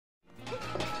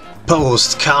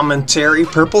Post-commentary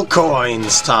purple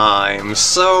coins time.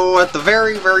 So at the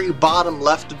very bottom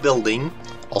left building,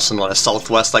 also known as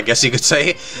Southwest I guess you could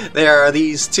say, there are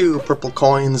these two purple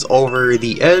coins over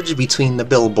the edge between the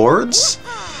billboards.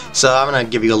 So I'm gonna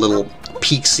give you a little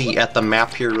peek-see at the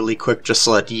map here really quick, just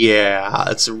so that, yeah,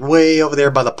 it's way over there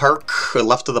by the park,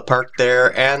 left of the park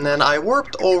there, and then I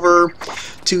warped over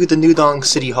to the new Donk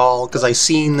City Hall because I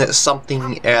seen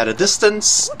something at a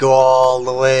distance go all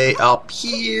the way up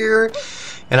here,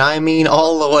 and I mean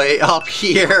all the way up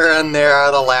here, and there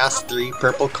are the last 3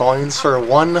 purple coins for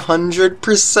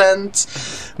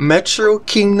 100% Metro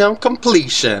Kingdom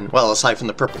completion. Well, aside from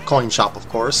the purple coin shop, of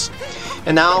course.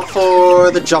 And now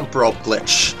for the jump rope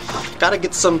glitch. Gotta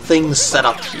get some things set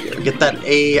up here. Get that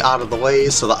A out of the way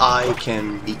so the I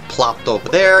can be plopped over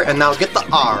there, and now get the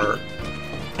R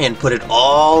and put it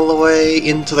all the way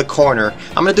into the corner.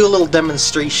 I'm gonna do a little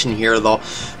demonstration here though.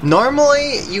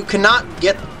 Normally you cannot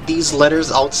get these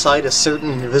letters outside a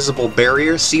certain invisible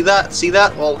barrier. See that? See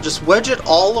that? Well, just wedge it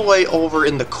all the way over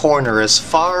in the corner as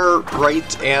far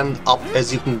right and up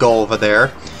as you can go over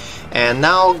there. And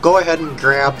now go ahead and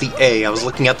grab the A. I was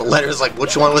looking at the letters like,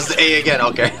 which one was the A again?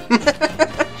 Okay.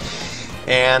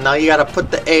 And now you gotta put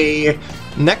the A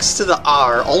next to the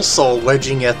R, also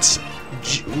wedging it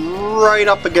right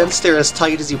up against there as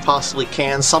tight as you possibly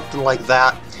can, something like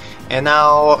that. And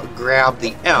now grab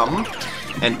the M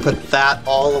and put that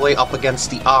all the way up against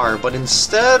the R, but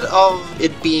instead of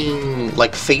it being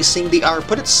like facing the R,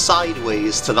 put it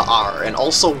sideways to the R, and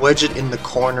also wedge it in the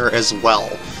corner as well,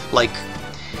 like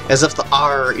as if the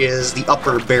R is the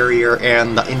upper barrier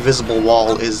and the invisible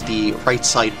wall is the right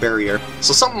side barrier.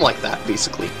 So something like that,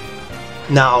 basically.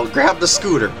 Now, grab the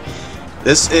scooter.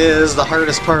 This is the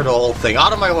hardest part of the whole thing.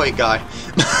 Out of my way, guy.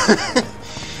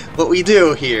 What we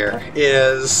do here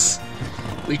is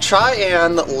we try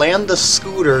and land the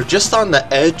scooter just on the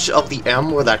edge of the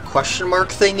M where that question mark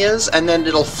thing is, and then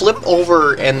it'll flip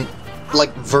over and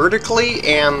like vertically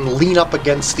and lean up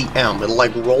against the M. It'll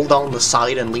like roll down the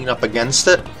side and lean up against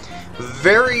it.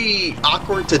 Very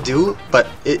awkward to do, but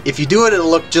if you do it, it'll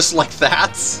look just like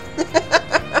that.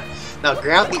 Now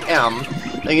grab the M.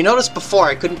 Now you noticed before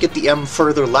I couldn't get the M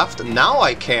further left, and now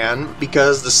I can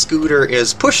because the scooter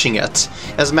is pushing it.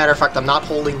 As a matter of fact, I'm not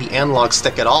holding the analog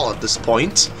stick at all at this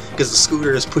point because the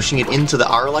scooter is pushing it into the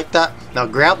R like that. Now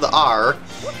grab the R,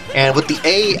 and with the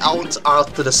A out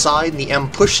to the side and the M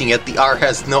pushing it, the R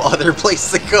has no other place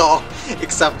to go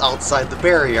except outside the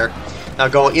barrier. Now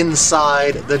go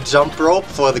inside the jump rope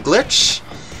for the glitch,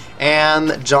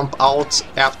 and jump out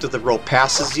after the rope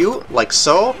passes you, like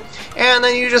so. And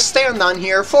then you just stand on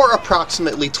here for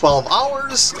approximately 12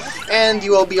 hours, and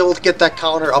you will be able to get that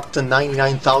counter up to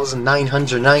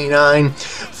 99,999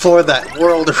 for that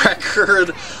world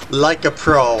record like a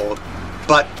pro.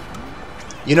 But,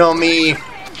 you know me,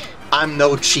 I'm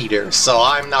no cheater, so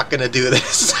I'm not gonna do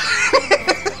this.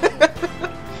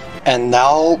 And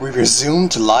now we resume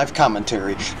to live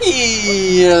commentary.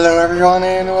 Hello everyone,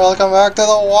 and welcome back to the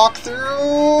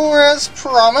walkthrough as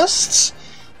promised.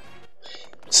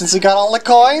 Since we got all the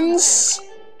coins,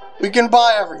 we can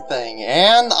buy everything,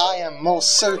 and I am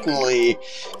most certainly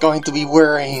going to be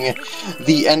wearing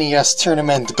the NES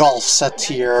Tournament golf set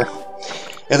here.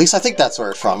 At least I think that's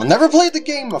where it's from. I've never played the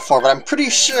game before, but I'm pretty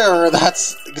sure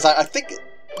that's... because I think...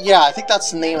 yeah, I think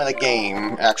that's the name of the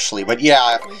game, actually. But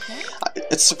yeah,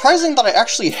 it's surprising that I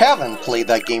actually haven't played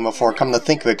that game before, come to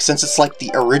think of it, since it's like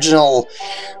the original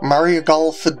Mario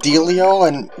Golf Fidelio,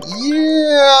 and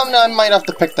yeah, I might have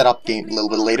to pick that up game a little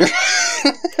bit later.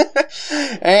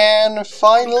 And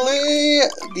finally,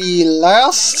 the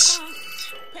last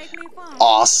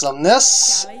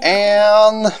awesomeness,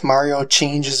 and Mario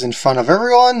changes in front of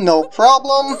everyone, no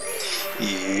problem.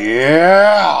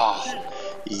 Yeah!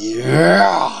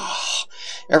 Yeah!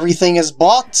 Everything is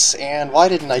bought, and why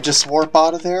didn't I just warp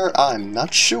out of there? I'm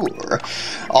not sure.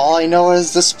 All I know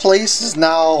is this place is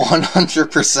now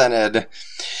 100%ed.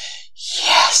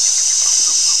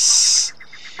 Yes!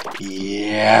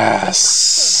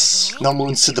 Yes! No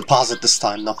moons to deposit this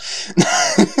time, though.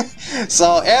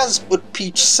 So, as what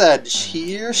Peach said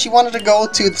here, she wanted to go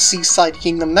to the Seaside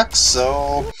Kingdom next,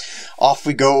 so off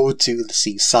we go to the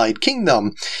Seaside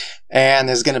Kingdom. And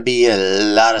there's gonna be a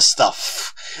lot of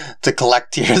stuff to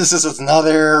collect here. This is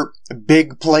another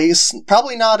big place.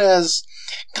 Probably not as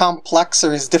complex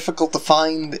or as difficult to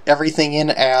find everything in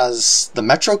as the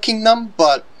Metro Kingdom,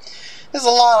 but there's a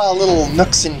lot of little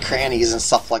nooks and crannies and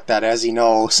stuff like that, as you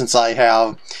know, since I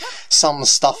have some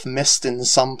stuff missed in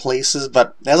some places.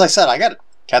 But as I said, I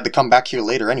had to come back here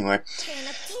later anyway.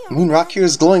 Moon Rock here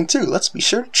is glowing too. Let's be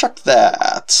sure to check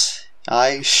that.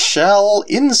 I shall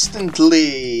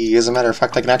instantly. As a matter of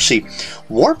fact, I can actually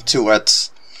warp to it.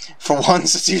 For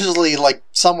once, it's usually like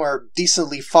somewhere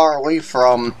decently far away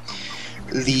from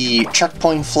the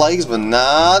checkpoint flags, but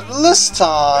not this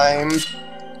time.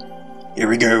 Here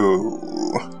we go.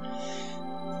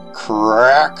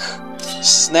 Crack.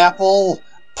 Snapple.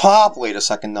 Pop. Wait a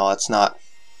second, no, it's not.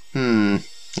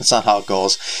 That's not how it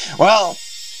goes. Well,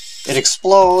 it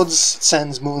explodes, it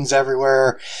sends moons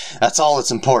everywhere. That's all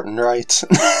that's important, right?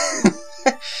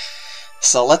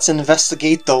 So let's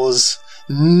investigate those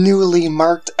newly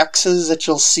marked X's that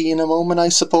you'll see in a moment, I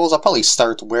suppose. I'll probably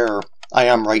start where I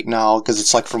am right now, because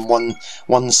it's like from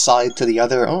one side to the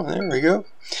other. Oh, there we go.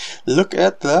 Look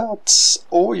at that.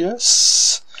 Oh,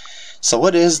 yes. So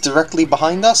what is directly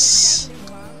behind us?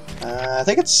 I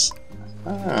think it's...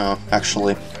 I don't know,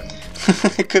 actually.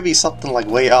 It could be something like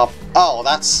way up. Oh,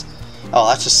 that's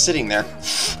just sitting there.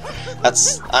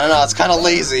 That's... I don't know, it's kind of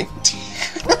lazy.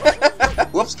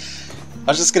 Whoops. I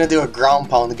was just gonna do a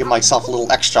ground pound to give myself a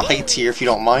little extra height here, if you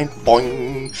don't mind.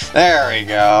 Boing! There we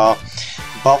go.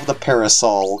 Above the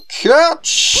parasol.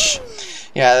 Catch!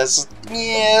 Yeah, there's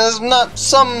not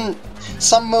some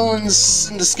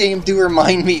moons in this game do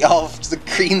remind me of the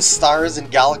green stars in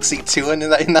Galaxy 2 in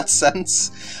that sense.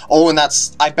 Oh, and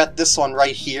I bet this one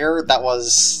right here that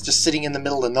was just sitting in the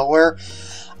middle of nowhere,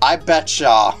 I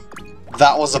betcha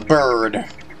that was a bird.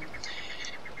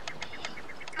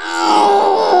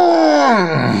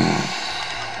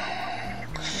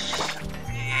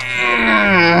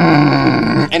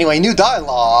 Anyway, new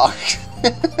dialogue.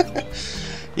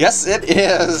 Yes, it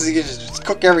is. You can just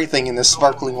cook everything in this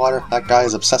sparkling water. That guy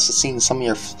is obsessed with seeing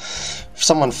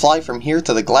someone fly from here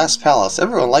to the glass palace.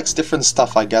 Everyone likes different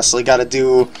stuff, I guess. So we gotta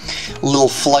do a little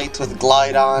flight with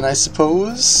glide on, I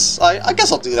suppose. I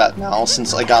guess I'll do that now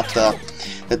since I got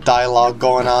the dialogue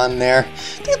going on there.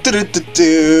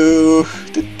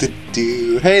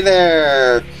 Hey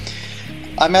there!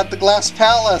 I'm at the Glass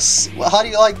Palace! Well, how do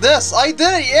you like this? I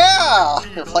did it, yeah!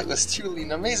 Your flight was truly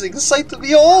an amazing sight to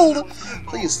behold!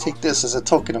 Please take this as a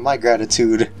token of my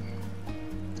gratitude.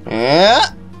 Yeah!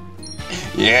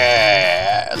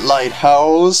 Yeah!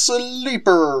 Lighthouse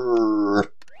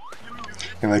Leaper!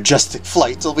 Your majestic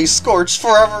flight will be scorched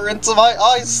forever into my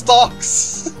eye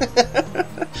stalks!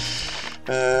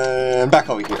 Back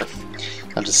over here.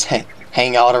 I'll just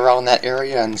hang out around that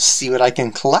area and see what I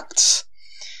can collect.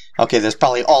 Okay, there's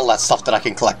probably all that stuff that I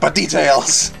can collect, but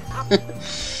details!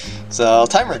 So,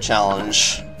 timer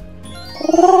challenge.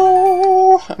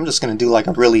 I'm just gonna do like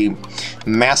a really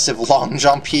massive long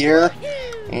jump here.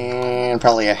 And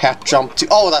probably a hat jump too.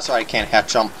 Oh, that's right, I can't hat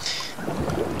jump.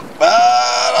 But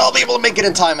I'll be able to make it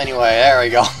in time anyway. There we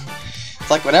go.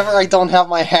 It's like whenever I don't have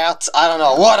my hat, I don't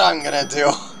know what I'm gonna do.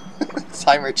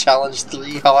 Timer challenge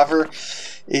 3, however,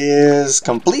 is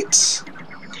complete.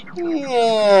 Yeah,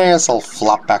 I guess I'll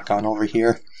flop back on over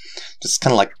here. Just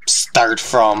kind of like start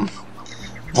from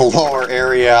the lower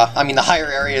area. I mean, the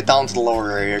higher area down to the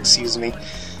lower area, excuse me.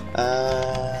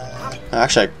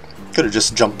 Actually, I could have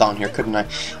just jumped down here, couldn't I?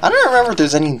 I don't remember if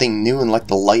there's anything new in like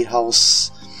the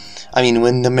lighthouse. I mean,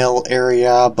 windmill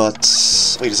area, but...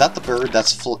 Wait, is that the bird?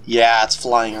 That's yeah, it's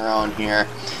flying around here.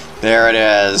 There it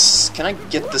is. Can I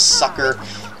get this sucker?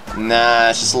 Nah,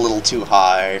 it's just a little too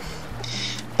high.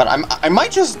 But I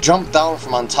might just jump down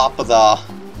from on top of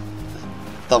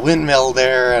the windmill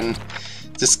there and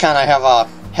just kind of have a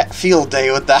field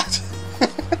day with that,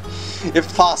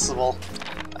 if possible.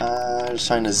 Just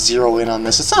trying to zero in on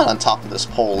this. It's not on top of this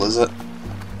pole, is it?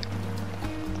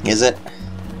 Is it?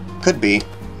 Could be.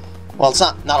 Well, it's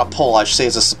not a pole. I should say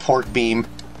it's a support beam.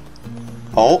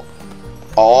 Oh,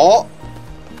 oh.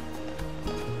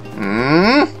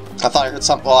 I thought I heard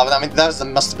something. Well, I mean,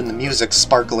 must have been the music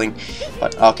sparkling.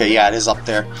 But, okay, yeah, it is up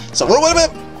there. So, wait a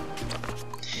minute!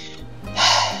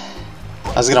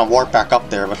 I was gonna warp back up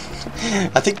there, but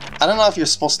I don't know if you're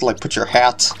supposed to, like, put your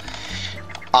hat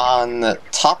on the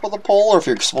top of the pole, or if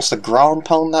you're supposed to ground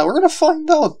pound that. We're gonna find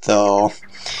out, though.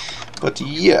 But,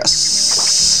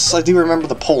 yes, I do remember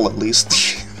the pole, at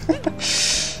least.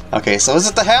 Okay, so is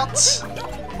it the hat?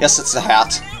 Yes, it's the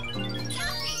hat.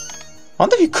 I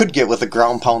wonder if you could get with a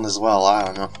ground pound as well, I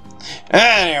don't know.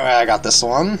 Anyway, I got this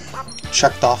one.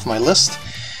 Checked off my list.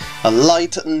 A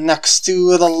light next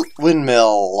to the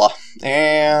windmill.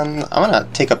 And I'm gonna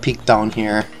take a peek down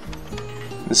here.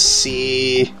 Let's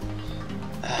see...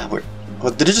 What,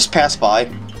 did it just pass by?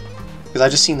 Because I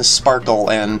just seen the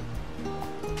sparkle and...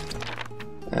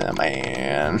 Oh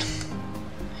man.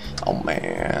 Oh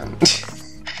man.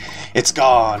 It's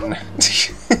gone.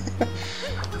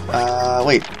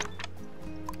 Wait.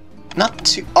 Not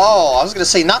two. Oh, I was gonna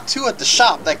say not two at the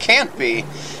shop. That can't be.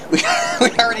 We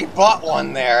already bought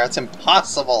one there. It's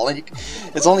impossible.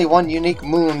 It's only one unique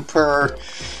moon per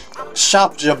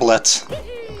shop giblet.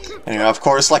 Anyway, of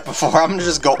course, like before, I'm gonna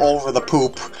just go over the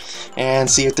poop and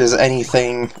see if there's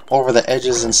anything over the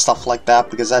edges and stuff like that,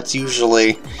 because that's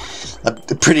usually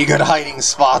a pretty good hiding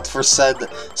spot for said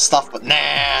stuff, but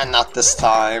nah, not this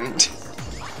time.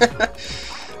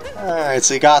 Alright,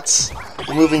 so you got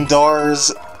the moving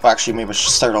doors. Well, actually, maybe I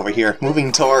should start over here.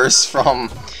 Moving doors from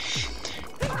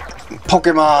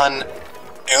Pokemon.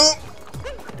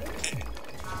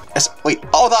 Wait,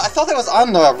 oh, I thought that was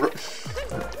on the...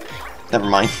 Never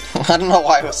mind. I don't know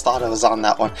why I thought it was on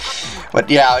that one. But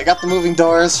yeah, we got the moving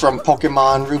doors from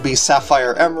Pokemon Ruby,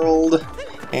 Sapphire, Emerald.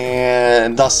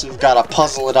 And thus we've got to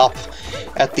puzzle it up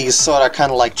at these sort of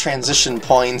kind of like transition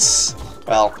points.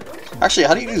 Well, actually,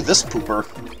 how do you do this pooper?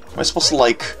 Am I supposed to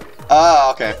like...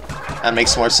 Ah, okay. That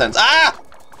makes more sense. Ah!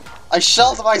 I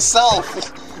shelled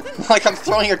myself! Like I'm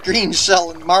throwing a green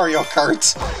shell in Mario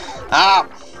Kart. Ah!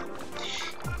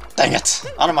 Dang it.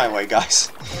 Out of my way,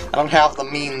 guys. I don't have the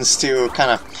means to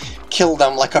kind of kill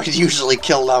them like I usually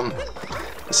kill them.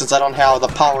 Since I don't have the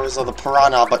powers of the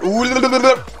piranha, but...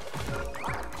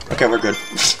 Okay, we're good.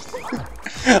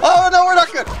 Oh, no, we're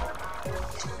not good!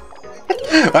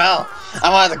 Well, I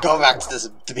wanted to go back to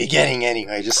the beginning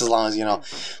anyway, just as long as, you know,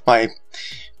 my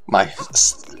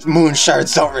moon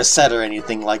shards don't reset or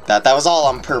anything like that. That was all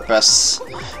on purpose.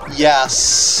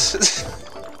 Yes.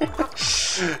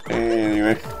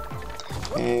 Anyway.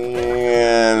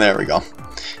 And there we go.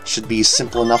 Should be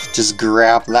simple enough. Just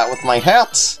grab that with my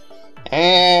hat.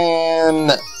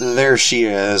 And there she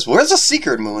is. Where's the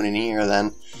secret moon in here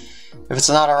then? If it's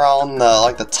not around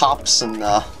like the tops and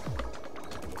the...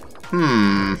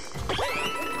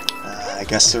 I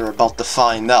guess we're about to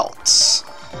find out.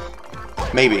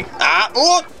 Maybe. Ah!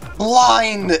 Oh!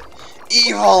 Blind!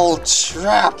 Evil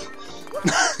trap!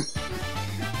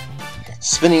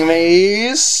 Spinning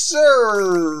maze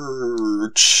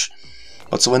search!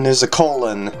 What's when there's a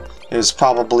colon? There's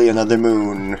probably another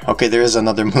moon. Okay, there is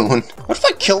another moon. What if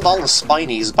I killed all the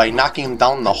Spinies by knocking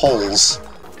down the holes?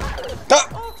 Ah!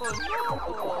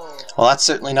 Well, that's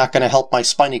certainly not going to help my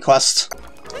Spiny quest.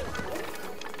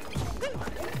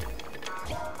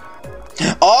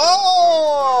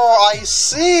 Oh, I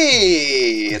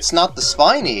see! It's not the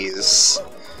Spinies.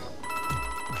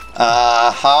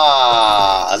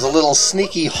 Aha! There's a little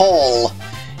sneaky hole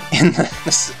in the...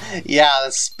 Yeah,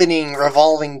 the spinning,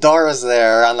 revolving doors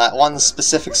there on that one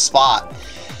specific spot.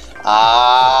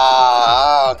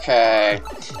 Ah, okay.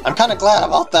 I'm kind of glad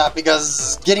about that,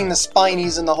 because getting the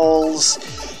Spinies in the holes,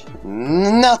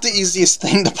 not the easiest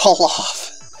thing to pull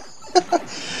off.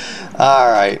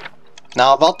 Alright.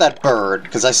 Now about that bird,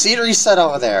 because I see it reset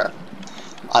over there.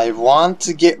 I want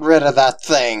to get rid of that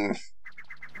thing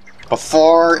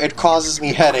before it causes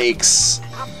me headaches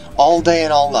all day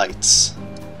and all night. So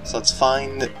let's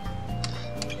find...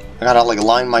 I gotta like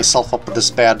line myself up with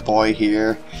this bad boy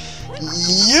here.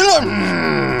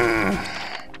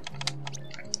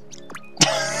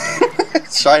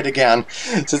 Try it again,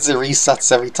 since it resets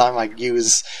every time I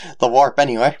use the warp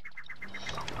anyway.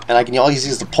 And I can always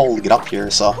use the pole to get up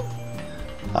here, so...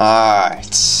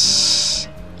 Alright.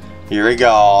 Here we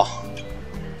go.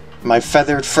 My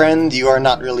feathered friend, you are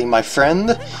not really my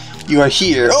friend. You are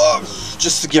here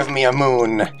just to give me a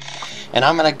moon. And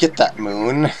I'm gonna get that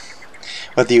moon,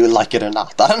 whether you like it or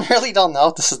not. I really don't know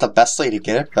if this is the best way to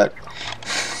get it, but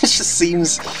it just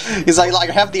seems... Because I like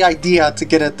have the idea to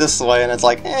get it this way, and it's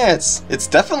like, it's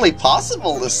definitely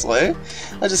possible this way.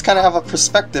 I just kind of have a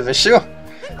perspective issue.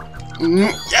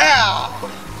 Yeah!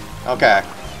 Okay.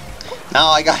 Now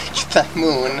I gotta get that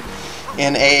moon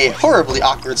in a horribly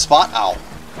awkward spot. Ow.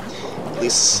 At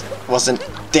least wasn't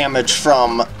damage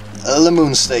from the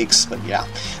moon stakes, but yeah.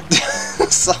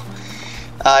 So,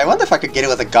 I wonder if I could get it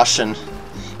with a Gushin.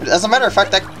 As a matter of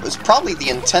fact, that was probably the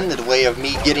intended way of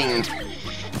me getting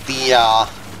the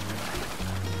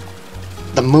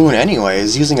moon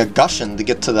anyways, using a Gushin to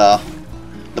get to the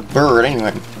bird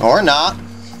anyway. Or not.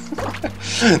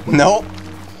 Nope.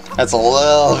 That's a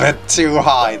little bit too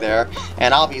high there.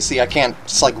 And obviously I can't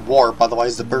just like warp,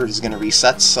 otherwise the bird is going to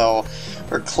reset, so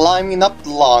we're climbing up the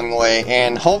long way,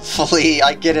 and hopefully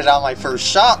I get it on my first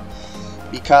shot,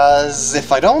 because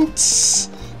if I don't,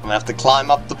 I'm going to have to climb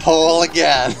up the pole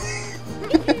again.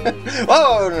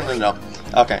 Whoa, no.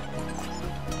 Okay.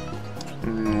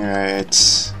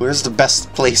 Alright. Where's the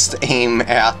best place to aim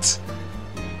at?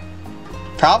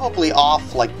 Probably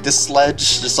off, like, this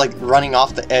ledge, just, like, running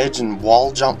off the edge and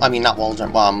wall jump. I mean, not wall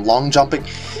jump, long jumping.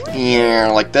 Yeah,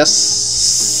 like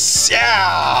this.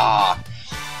 Yeah!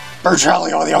 Bird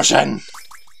traveling over the ocean!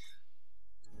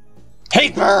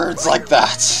 Hate birds like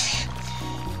that!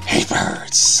 Hate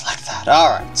birds like that.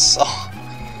 Alright, so...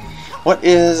 what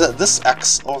is this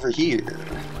X over here?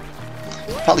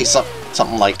 Probably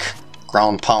something like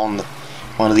ground pound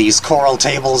one of these coral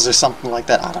tables or something like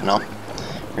that. I don't know.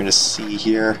 We're gonna see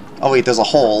here. Oh wait, there's a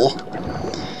hole.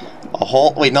 A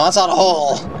hole? Wait, no, it's not a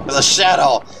hole! There's a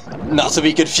shadow! Not to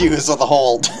be confused with a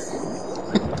hole.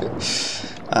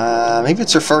 Maybe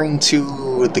it's referring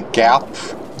to the gap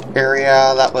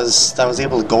area that was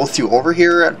able to go through over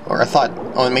here, or I thought,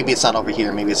 oh, maybe it's not over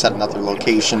here, maybe it's at another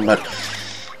location, but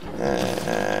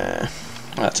I'm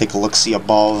gonna take a look-see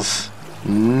above.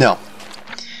 No.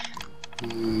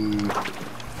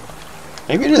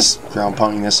 Maybe it is ground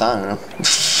pounding this, I don't know.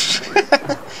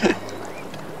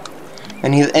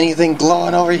 Anything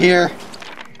glowing over here?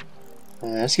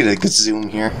 Let's get a good zoom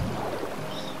here.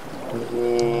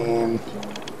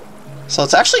 So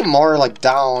it's actually more like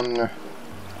down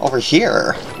over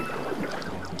here.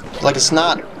 Like it's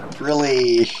not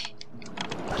really...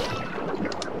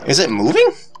 Is it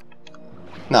moving?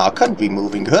 No, it couldn't be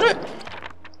moving, could it?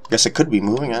 Guess it could be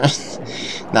moving.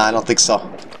 Nah, I don't think so.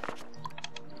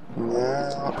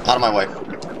 No, out of my way.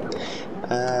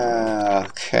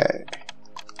 Okay.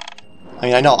 I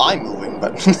mean, I know I'm moving,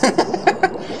 but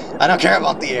I don't care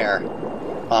about the air.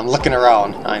 I'm looking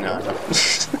around. I know.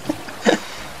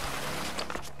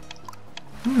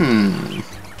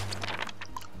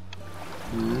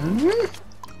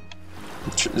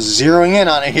 Zeroing in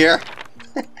on it here.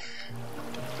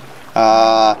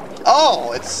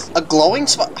 Oh, it's a glowing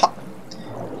spot.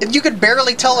 You could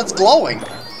barely tell it's glowing.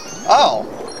 Oh,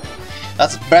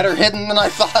 that's better hidden than I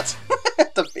thought.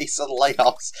 At the base of the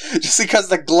lighthouse, just because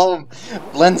the glow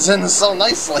blends in so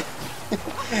nicely.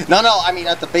 No, I mean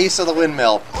at the base of the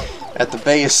windmill. At the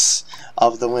base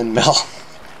of the windmill.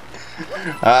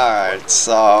 Alright,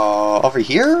 so over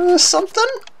here is something?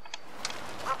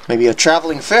 Maybe a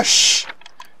traveling fish?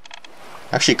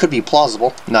 Actually, it could be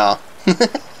plausible. No.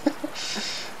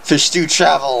 Fish do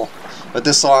travel, but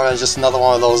this one is just another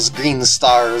one of those green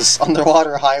stars.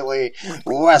 Underwater Highway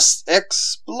West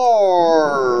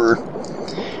Explore!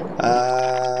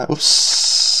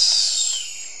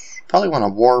 Oops. Probably want to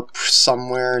warp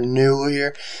somewhere new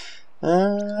here.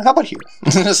 How about here?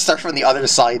 Start from the other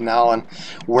side now and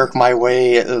work my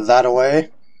way that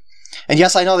way. And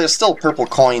yes, I know there's still purple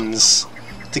coins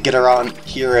to get around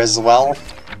here as well.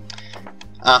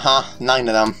 9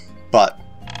 of them. But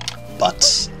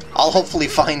I'll hopefully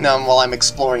find them while I'm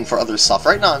exploring for other stuff.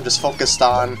 Right now I'm just focused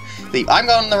on the... I'm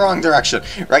going in the wrong direction.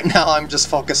 Right now I'm just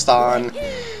focused on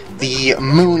the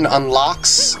moon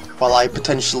unlocks while I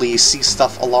potentially see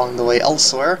stuff along the way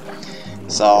elsewhere.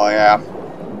 So yeah.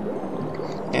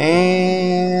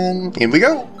 And here we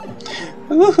go!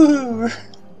 Woohoo!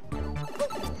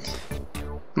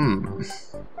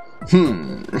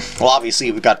 Well,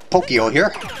 obviously we've got Pokio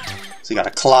here. So you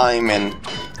gotta climb and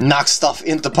knock stuff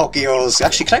into Pokios.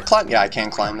 Actually, can I climb? Yeah, I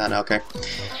can climb that, okay.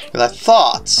 Because I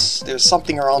thought there's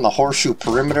something around the horseshoe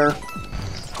perimeter.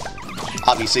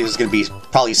 Obviously there's gonna be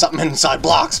probably something inside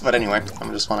blocks, but anyway,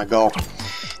 I just wanna go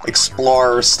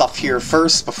explore stuff here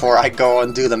first before I go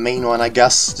and do the main one, I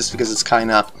guess, just because it's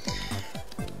kinda,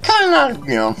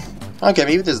 you know, okay,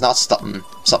 maybe there's not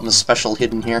something special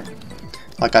hidden here,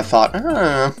 like I thought.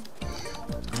 I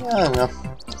don't know.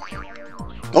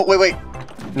 Oh, wait,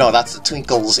 no, that's the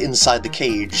twinkles inside the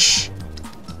cage.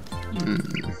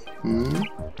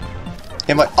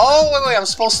 Oh, wait, I'm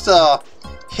supposed to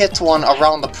hit one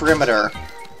around the perimeter,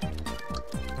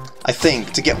 I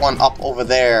think, to get one up over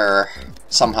there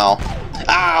somehow.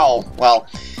 Ow! Well,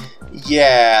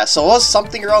 yeah, so it was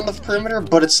something around the perimeter,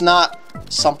 but it's not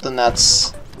something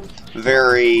that's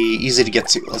very easy to get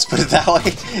to, let's put it that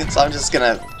way. So I'm just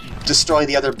gonna destroy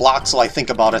the other blocks while I think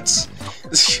about it.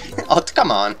 Oh, come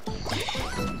on.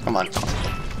 Come on.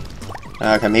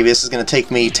 Okay, maybe this is gonna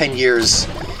take me 10 years.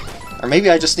 Or maybe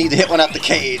I just need to hit one at the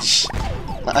cage.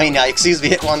 I mean, excuse me,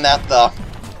 hit one at the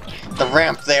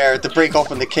ramp there to break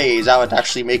open the cage. That would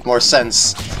actually make more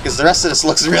sense, because the rest of this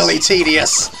looks really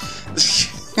tedious.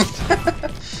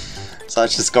 So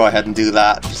let's just go ahead and do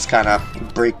that. Just kind of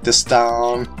break this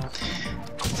down.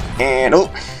 And, oh,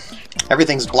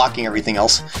 everything's blocking everything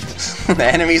else. The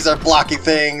enemies are blocking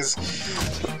things.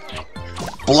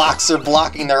 Blocks are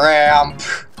blocking the ramp.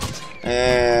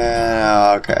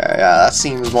 And, okay, yeah, that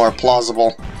seems more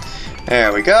plausible.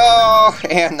 There we go,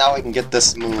 and now we can get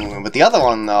this moon. But the other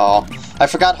one, though, I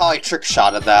forgot how I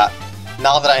trick-shotted that.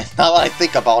 Now that I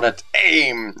think about it,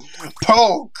 aim,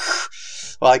 poke.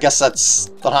 Well, I guess that's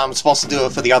how I'm supposed to do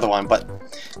it for the other one, but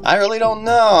I really don't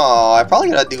know. I probably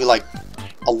gotta do like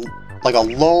a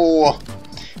low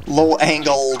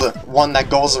low-angled one that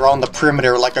goes around the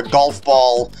perimeter like a golf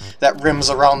ball that rims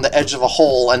around the edge of a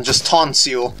hole and just taunts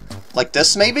you. Like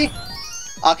this, maybe?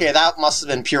 Okay, that must have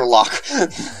been pure luck.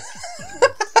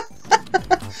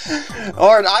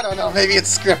 Or, I don't know, maybe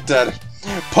it's scripted.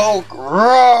 Poke,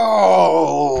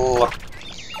 roll!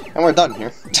 And we're done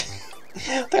here.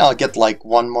 I think I'll get like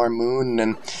one more moon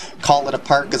and call it a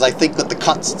part, because I think with the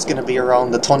cuts it's going to be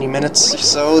around the 20 minutes or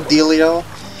so dealio.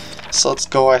 So let's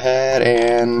go ahead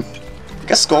and I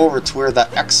guess go over to where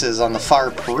that X is on the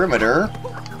far perimeter.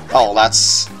 Oh,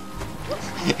 that's...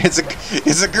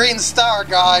 It's a green star,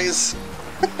 guys!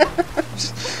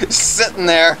 Just sitting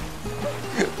there,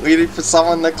 waiting for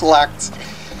someone to collect.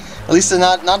 At least they're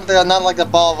not like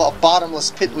above a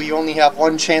bottomless pit where you only have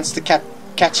one chance to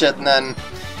catch it, and then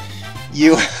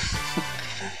you...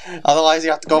 Otherwise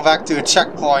you have to go back to a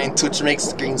checkpoint, which makes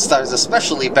the green stars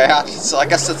especially bad, so I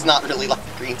guess it's not really like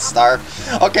a green star.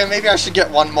 Okay, maybe I should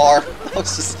get one more. That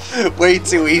was just way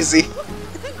too easy.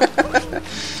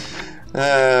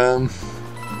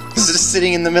 Is it just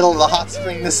sitting in the middle of the hot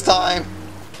spring this time?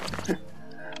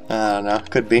 I don't know,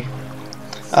 could be.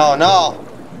 Oh no!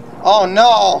 Oh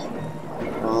no!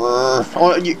 Oh,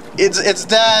 it's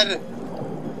dead!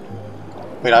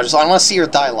 Wait, I want to see your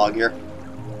dialogue here.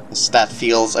 That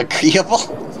feels agreeable.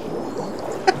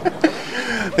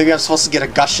 Maybe I'm supposed to get a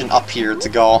gushin up here to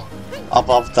go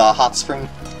above the hot spring.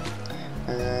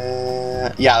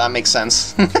 Yeah, that makes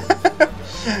sense.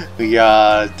 We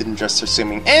didn't just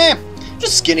assuming.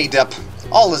 Just skinny dip.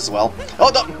 All is well.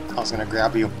 Oh no! I was gonna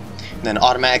grab you, and then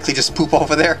automatically just poop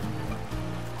over there.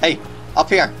 Hey, up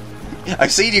here!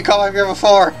 I've seen you come up here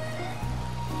before.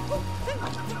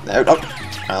 There.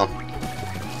 Oh.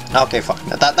 Okay, fine.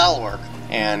 That'll work.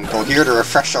 And go here to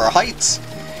refresh our heights.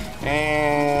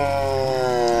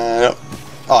 And...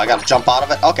 oh, I gotta jump out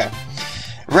of it? Okay.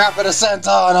 Rapid ascent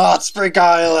on Hot Spring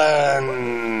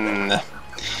Island!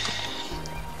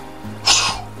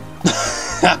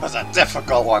 That was a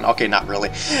difficult one. Okay, not really.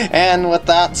 And with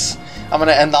that, I'm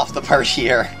gonna end off the part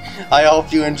here. I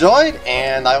hope you enjoyed,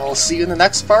 and I will see you in the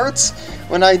next parts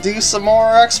when I do some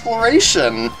more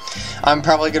exploration. I'm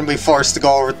probably going to be forced to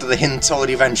go over to the Hidden Toad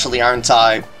eventually, aren't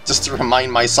I? Just to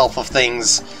remind myself of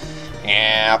things.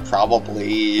 Yeah,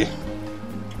 probably.